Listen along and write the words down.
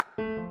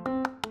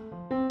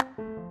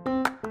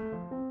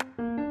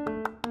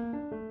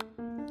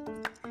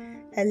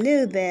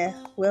Hello there.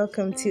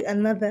 Welcome to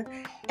another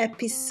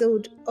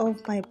episode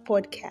of my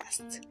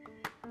podcast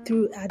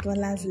through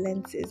Adwala's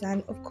lenses.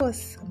 And of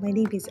course, my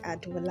name is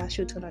Adwala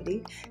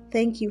Shotonade.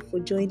 Thank you for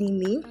joining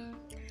me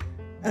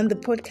on the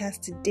podcast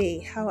today.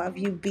 How have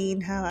you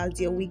been? How has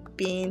your week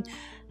been?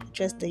 I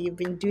trust that you've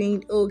been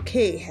doing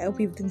okay. I hope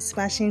you've been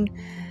smashing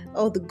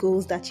all the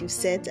goals that you've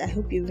set. I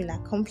hope you've been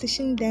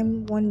accomplishing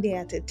them one day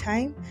at a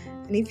time.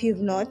 And if you've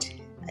not,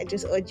 I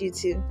just urge you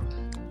to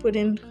put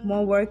in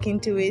more work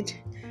into it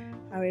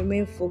and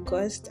remain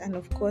focused, and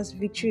of course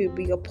victory will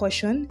be your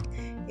portion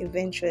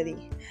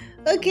eventually.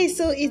 Okay,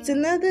 so it's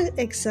another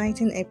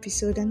exciting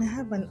episode, and I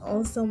have an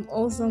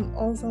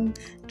awesome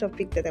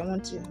topic that I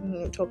want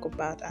to talk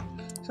about, and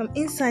some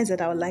insights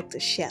that I would like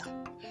to share,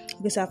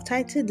 because I've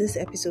titled this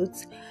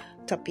episode's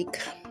topic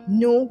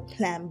No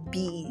Plan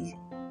B.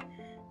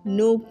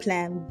 No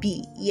Plan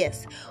B.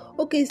 Yes.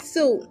 Okay,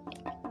 so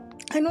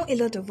I know a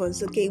lot of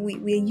us,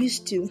 we're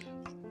used to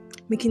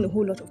making a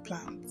whole lot of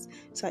plans.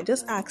 So I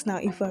just asked now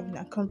if I've been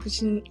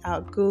accomplishing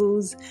our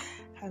goals,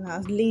 and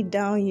I've laid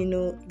down,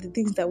 the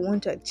things that I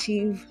want to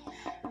achieve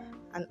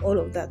and all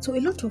of that. So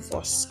a lot of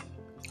us,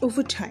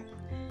 over time,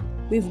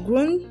 we've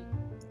grown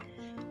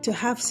to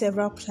have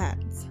several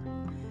plans.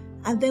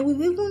 And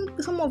then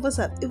some of us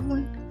have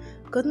even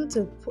gotten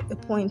to a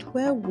point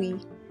where we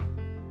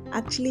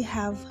actually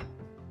have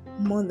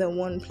more than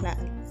one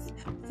plan.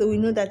 So we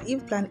know that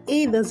if plan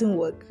A doesn't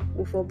work,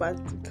 we fall back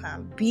to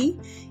plan B.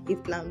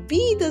 If plan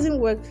B doesn't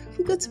work,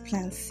 we go to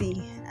plan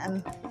C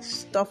and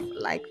stuff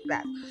like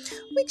that,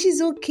 which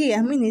is okay.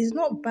 I mean, it's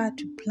not bad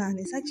to plan.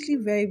 It's actually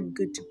very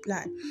good to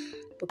plan,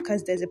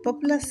 because there's a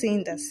popular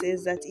saying that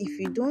says that if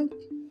you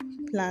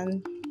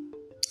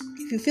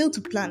fail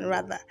to plan,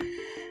 rather,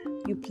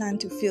 you plan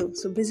to fail.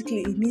 So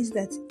basically, it means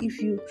that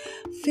if you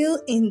fail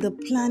in the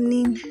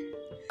planning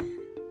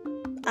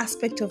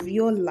aspect of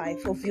your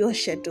life, of your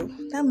schedule,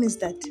 that means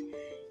that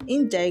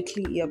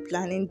indirectly you're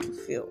planning to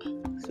fail.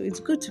 So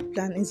it's good to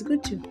plan, it's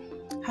good to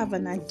have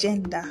an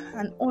agenda,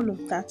 and all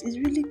of that is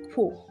really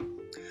cool.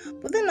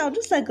 But then I'd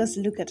just like us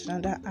to look at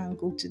another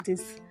angle to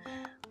this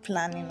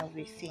planning of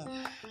a thing,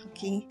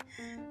 okay,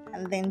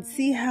 and then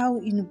see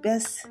how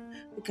best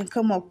we can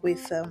come up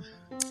with a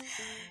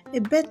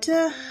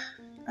better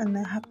and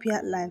a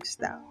happier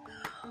lifestyle.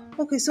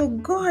 Okay, so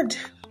God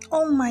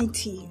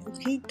Almighty,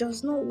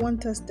 does not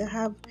want us to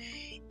have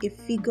a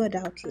figured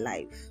out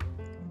life.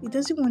 He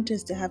doesn't want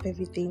us to have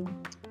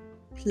everything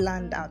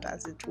planned out,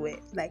 as it were,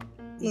 like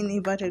in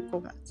inverted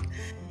commas.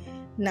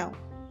 Now,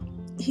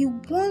 He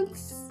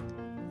wants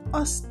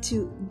us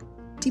to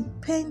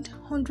depend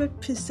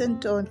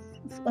 100%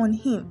 on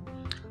Him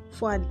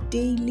for our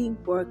daily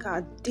work,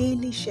 our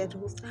daily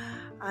schedules,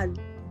 our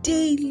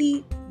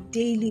daily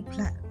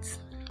plans.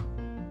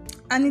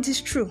 And it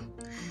is true.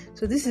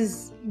 So this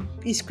is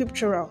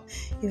scriptural.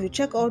 If you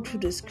check all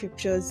through the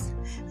scriptures,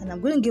 and I'm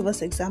going to give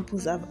us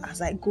examples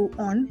as I go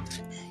on,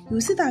 you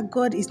will see that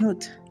God is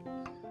not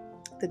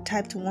the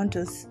type to want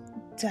us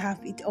to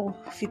have it all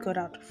figured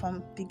out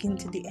from beginning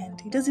to the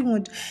end. He doesn't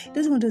want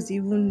us to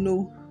even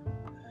know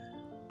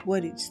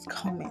what is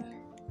coming.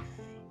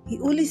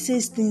 He only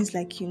says things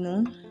like,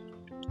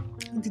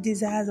 the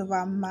desires of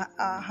our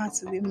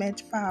hearts will be met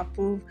far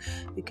above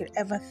we could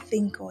ever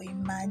think or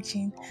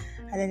imagine.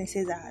 And then it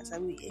says that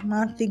a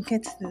man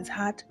thinketh in his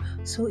heart,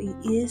 so it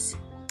is.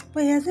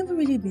 But it has never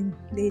really been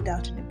laid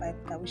out in the Bible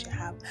that we should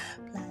have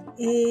plan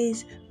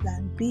A's,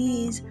 plan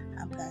B's,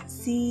 and plan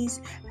C's,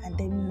 and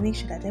then we make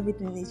sure that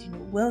everything is,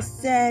 well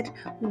said.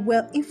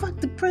 Well, in fact,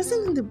 the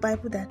person in the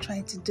Bible that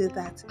tried to do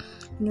that,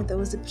 there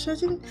was a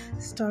certain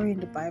story in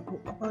the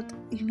Bible about,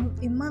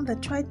 a man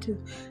that tried to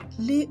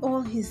lay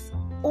all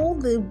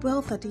the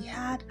wealth that he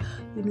had.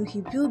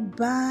 He built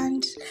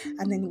bands,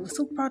 and then he was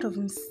so proud of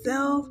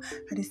himself,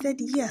 and he said,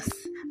 yes,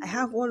 I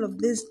have all of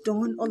this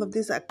done, all of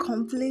this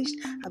accomplished.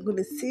 I'm going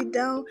to sit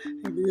down,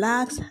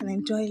 relax, and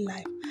enjoy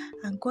life.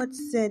 And God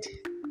said,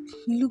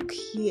 look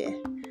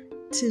here,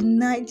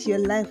 tonight your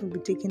life will be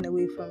taken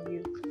away from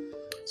you.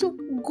 So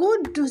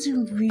God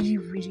doesn't really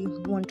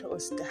want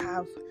us to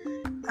have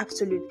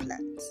absolute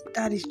plans.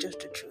 That is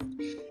just the truth.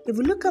 If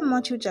we look at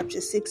Matthew chapter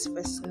 6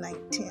 verse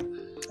 19,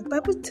 the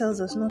Bible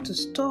tells us not to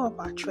store up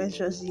our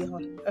treasures here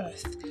on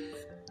earth.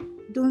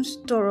 Don't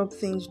store up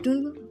things.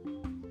 Don't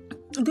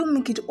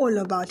make it all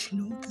about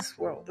this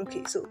world.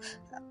 Okay, so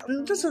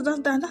that's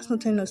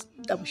not telling us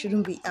that we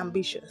shouldn't be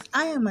ambitious.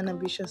 I am an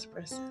ambitious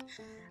person.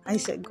 I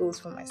set goals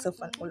for myself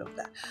and all of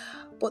that.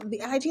 But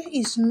the idea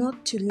is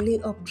not to lay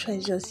up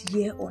treasures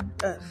here on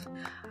earth.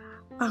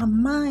 Our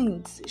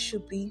minds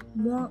should be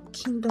more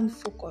kingdom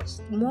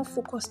focused, more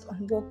focused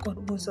on what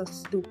God wants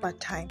us to do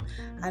part-time,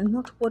 and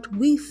not what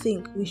we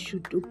think we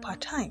should do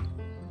part-time.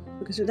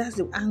 Okay, so that's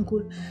the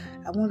angle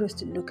I want us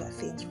to look at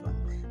things from.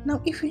 Now,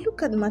 if you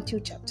look at Matthew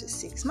chapter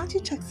 6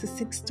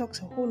 talks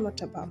a whole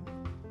lot about,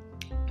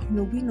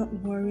 we're not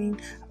worrying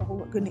about what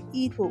we're going to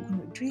eat, what we're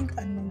going to drink,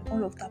 and then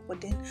all of that, but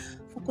then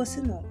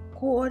focusing on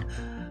God,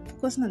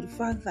 focusing on the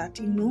fact that,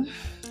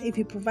 if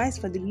He provides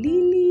for the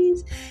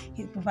lilies,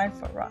 He provides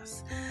for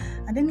us.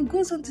 And then He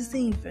goes on to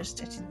say in verse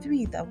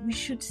 33 that we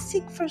should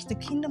seek first the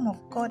kingdom of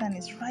God and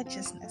His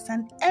righteousness,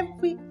 and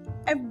every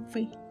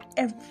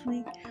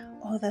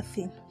other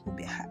thing will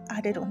be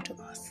added unto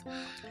us.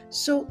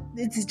 So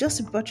it is just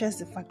to buttress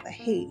the fact that,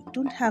 hey,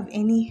 don't have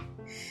any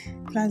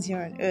plans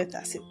here on earth,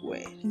 as it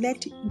were.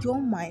 Let your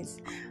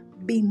minds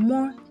be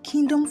more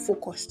kingdom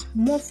focused,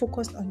 more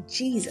focused on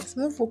Jesus,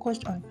 more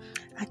focused on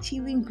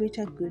achieving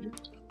greater good,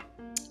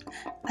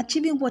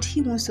 achieving what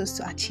He wants us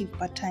to achieve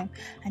per time,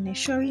 and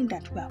ensuring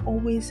that we are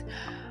always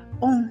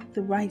on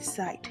the right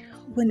side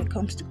when it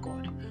comes to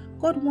God.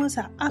 God wants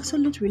our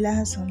absolute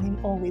reliance on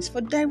Him always for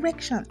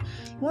direction.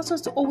 He wants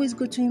us to always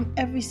go to Him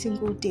every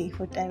single day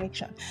for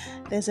direction.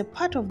 There's a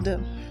part of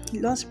the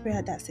Lord's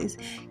Prayer that says,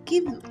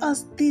 give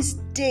us this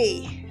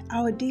day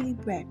our daily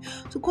bread.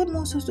 So God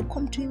wants us to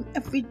come to Him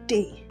every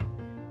day,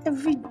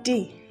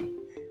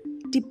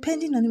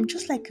 depending on Him,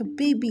 just like a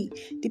baby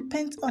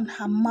depends on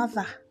her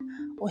mother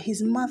or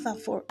his mother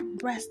for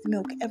breast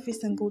milk every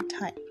single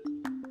time.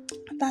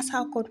 That's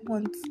how God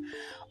wants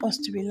us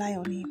to rely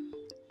on Him.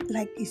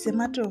 Like it's a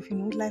matter of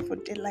life or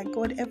death. Like,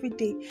 God, every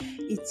day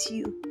it's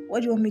You.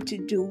 What do you want me to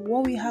do?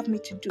 What will You have me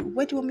to do?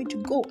 Where do you want me to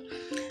go?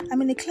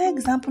 A clear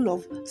example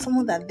of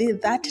someone that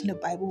did that in the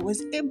Bible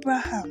was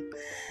Abraham.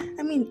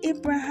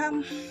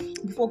 Abraham,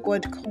 before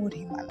God called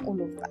him and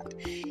all of that,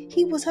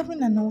 he was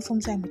having an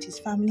awesome time with his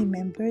family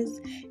members,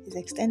 his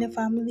extended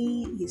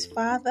family, his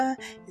father,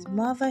 his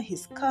mother,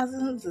 his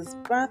cousins, his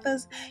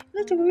brothers.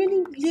 They were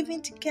really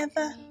living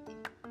together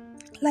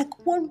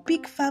like one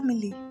big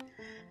family,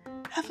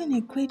 having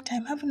a great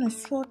time, having a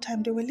full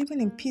time. They were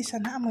living in peace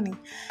and harmony.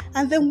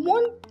 And then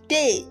one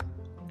day,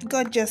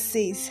 God just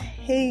says,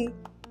 hey,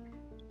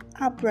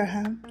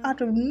 Abraham,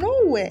 out of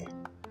nowhere,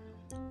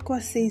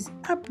 God says,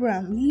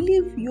 Abraham,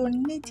 leave your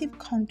native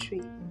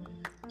country,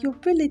 your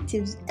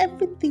relatives,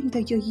 everything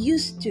that you're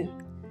used to,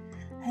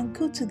 and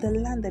go to the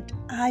land that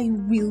I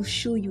will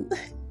show you.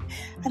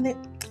 And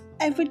then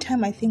every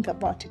time I think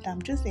about it,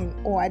 I'm just in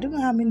awe. I don't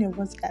know how many of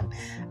us can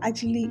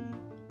actually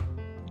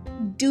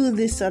do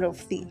this sort of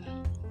thing.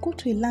 Go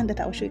to a land that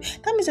I will show you.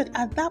 That means that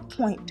at that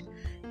point,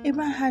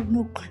 Abraham had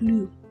no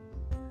clue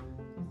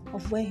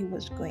of where he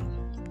was going.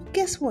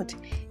 Guess what?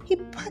 He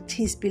packed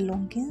his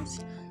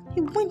belongings. He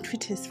went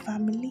with his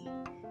family,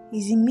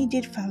 his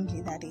immediate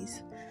family, that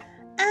is.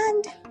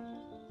 And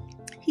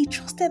he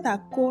trusted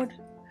that God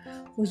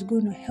was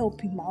going to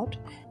help him out,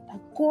 that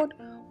God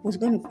was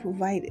going to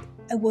provide it.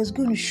 It was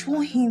going to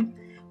show him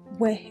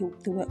where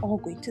they were all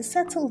going to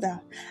settle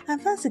down. And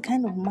that's the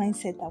kind of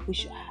mindset that we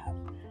should have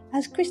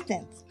as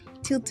Christians.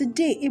 Till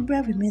today,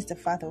 Abraham remains the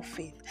father of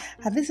faith.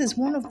 And this is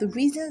one of the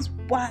reasons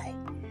why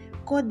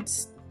God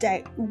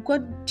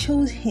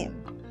chose him,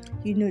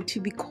 to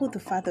be called the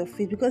father of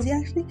faith, because he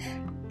actually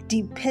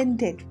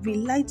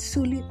relied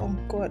solely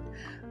on God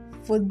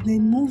for the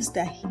moves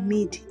that he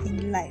made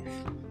in life.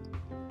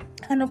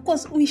 And of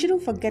course, we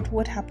shouldn't forget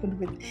what happened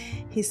with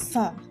his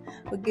son.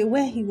 Okay,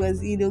 where he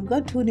was,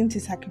 God told him to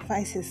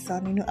sacrifice his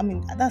son.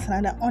 That's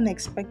another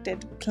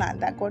unexpected plan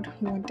that God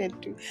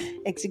wanted to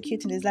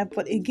execute in his life.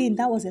 But again,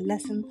 that was a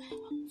lesson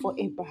for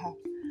Abraham.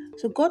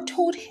 So God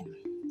told him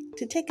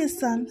to take his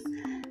son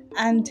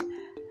and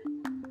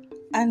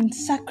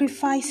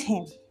sacrifice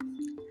him.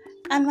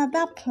 And at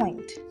that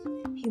point,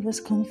 he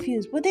was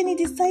confused. But then he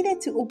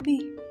decided to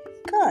obey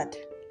God.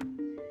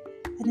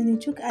 And then he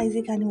took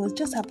Isaac and he was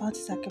just about to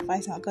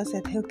sacrifice him. God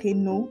said, okay,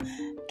 no,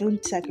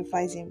 don't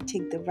sacrifice him.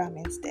 Take the ram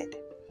instead.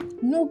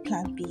 No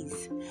plan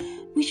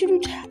Bs. We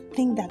shouldn't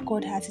think that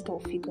God has it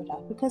all figured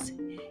out, because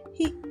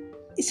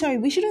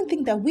we shouldn't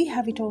think that we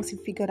have it all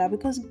figured out,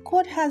 because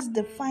God has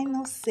the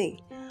final say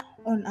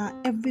on our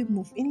every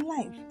move in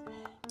life.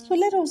 So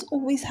let us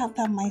always have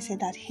that mindset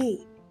that,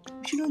 hey,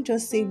 we shouldn't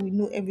just say we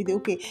know every day.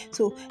 Okay,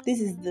 so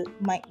this is the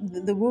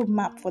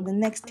roadmap for the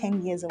next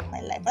 10 years of my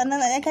life. And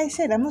like I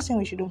said, I'm not saying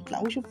we shouldn't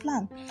plan. We should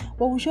plan,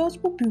 but we should also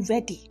be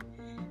ready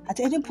at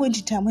any point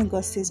in time when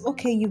God says,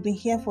 okay, you've been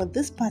here for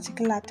this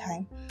particular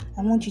time,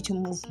 I want you to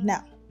move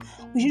now.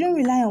 We shouldn't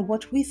rely on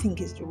what we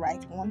think is the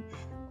right one,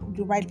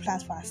 the right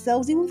plans for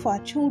ourselves, even for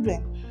our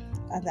children.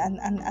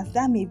 And as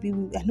that may be,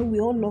 I know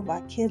we all love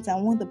our kids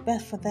and want the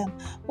best for them,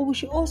 but we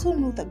should also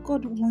know that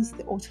God wants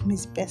the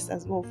ultimate best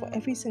as well for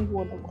every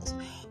single one of us.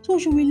 So we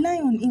should rely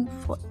on Him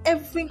for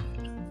every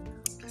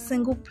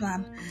single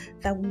plan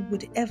that we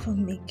would ever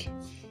make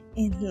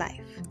in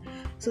life.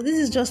 So this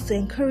is just to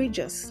encourage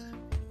us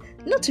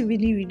not to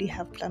really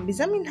have plans.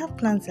 Have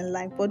plans in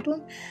life, but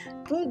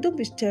don't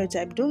be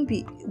stereotyped. Don't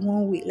be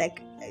one way,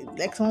 like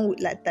someone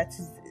with that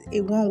is a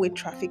one-way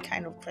traffic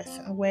kind of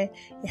person where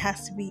it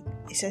has to be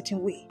a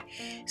certain way.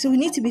 So we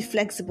need to be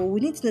flexible. We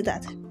need to know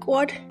that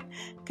God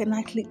can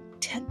actually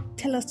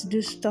tell us to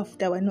do stuff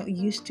that we're not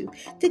used to,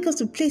 take us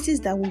to places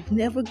that we've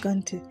never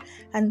gone to,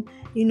 and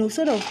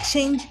sort of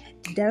change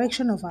the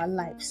direction of our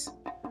lives.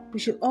 We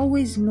should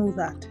always know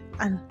that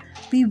and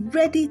be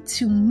ready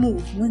to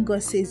move when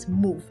God says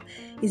move.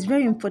 It's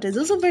very important.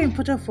 It's also very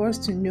important for us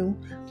to know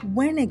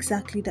when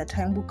exactly that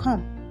time will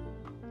come.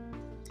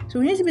 So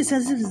we need to be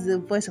sensitive to the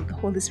voice of the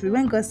Holy Spirit.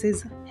 When God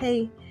says,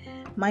 hey,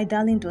 my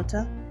darling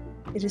daughter,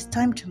 it is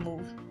time to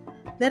move,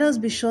 let us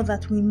be sure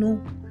that we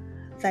know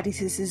that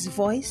it is His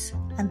voice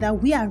and that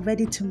we are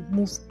ready to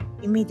move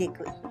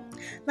immediately.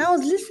 Now,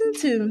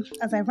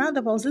 as I round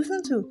up, I was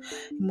listening to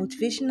a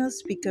motivational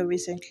speaker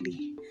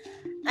recently,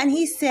 and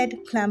he said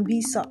plan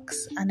B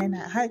sucks. And then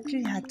I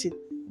actually had to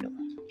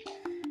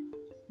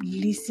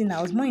listen.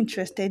 I was more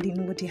interested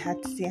in what he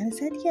had to say, and I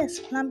said, yes,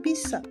 plan B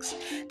sucks.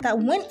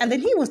 And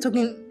then he was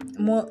talking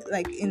more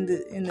like in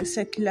the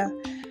secular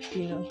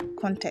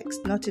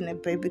context, not in a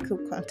biblical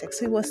context.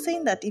 So he was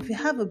saying that if you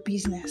have a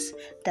business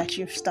that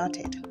you've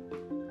started,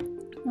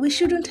 we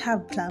shouldn't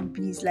have plan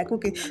Bs. Like,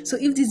 okay, so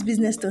if this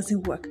business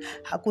doesn't work,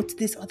 I'll go to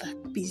this other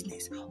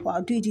business, or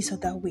I'll do it this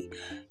other way.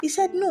 He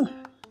said no,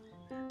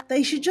 that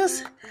you should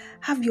just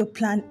have your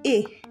plan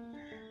A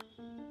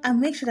and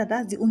make sure that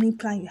that's the only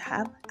plan you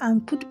have,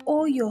 and put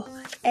all your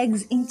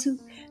eggs into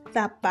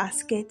that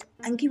basket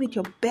and give it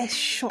your best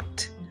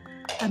shot,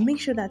 and make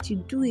sure that you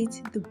do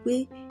it the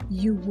way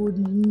you would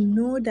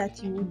know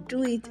that you would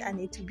do it, and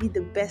it will be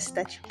the best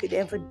that you could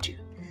ever do.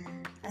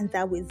 And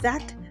that with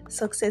that,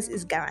 success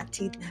is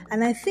guaranteed.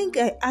 And I think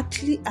I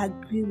actually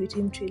agree with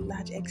him to a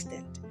large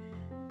extent.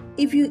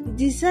 If you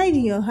decide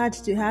in your heart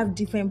to have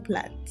different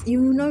plans,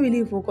 you will not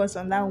really focus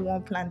on that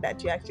one plan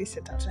that you actually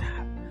set out to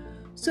have.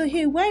 So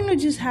hey, why not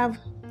just have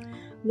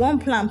one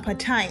plan per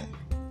time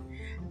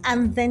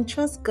and then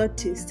trust God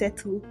to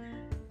settle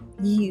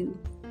you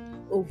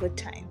over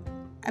time?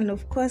 And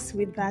of course,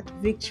 with that,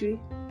 victory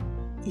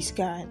is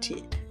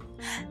guaranteed.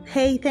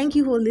 Hey, thank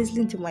you for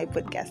listening to my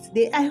podcast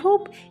today. I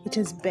hope it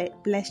has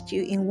blessed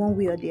you in one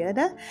way or the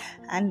other.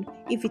 And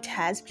if it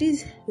has,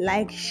 please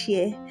like,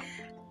 share,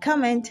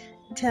 comment,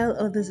 tell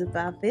others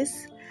about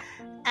this,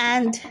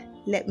 and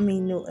let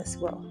me know as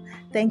well.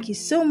 Thank you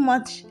so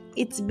much.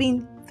 It's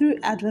been Through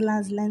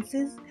Adwala's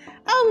Lenses.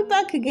 I'll be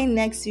back again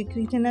next week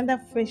with another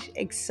fresh,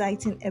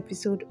 exciting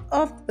episode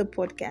of the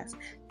podcast.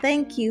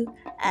 Thank you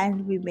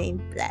and remain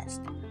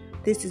blessed.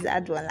 This is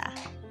Adwala.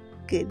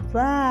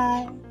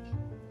 Goodbye.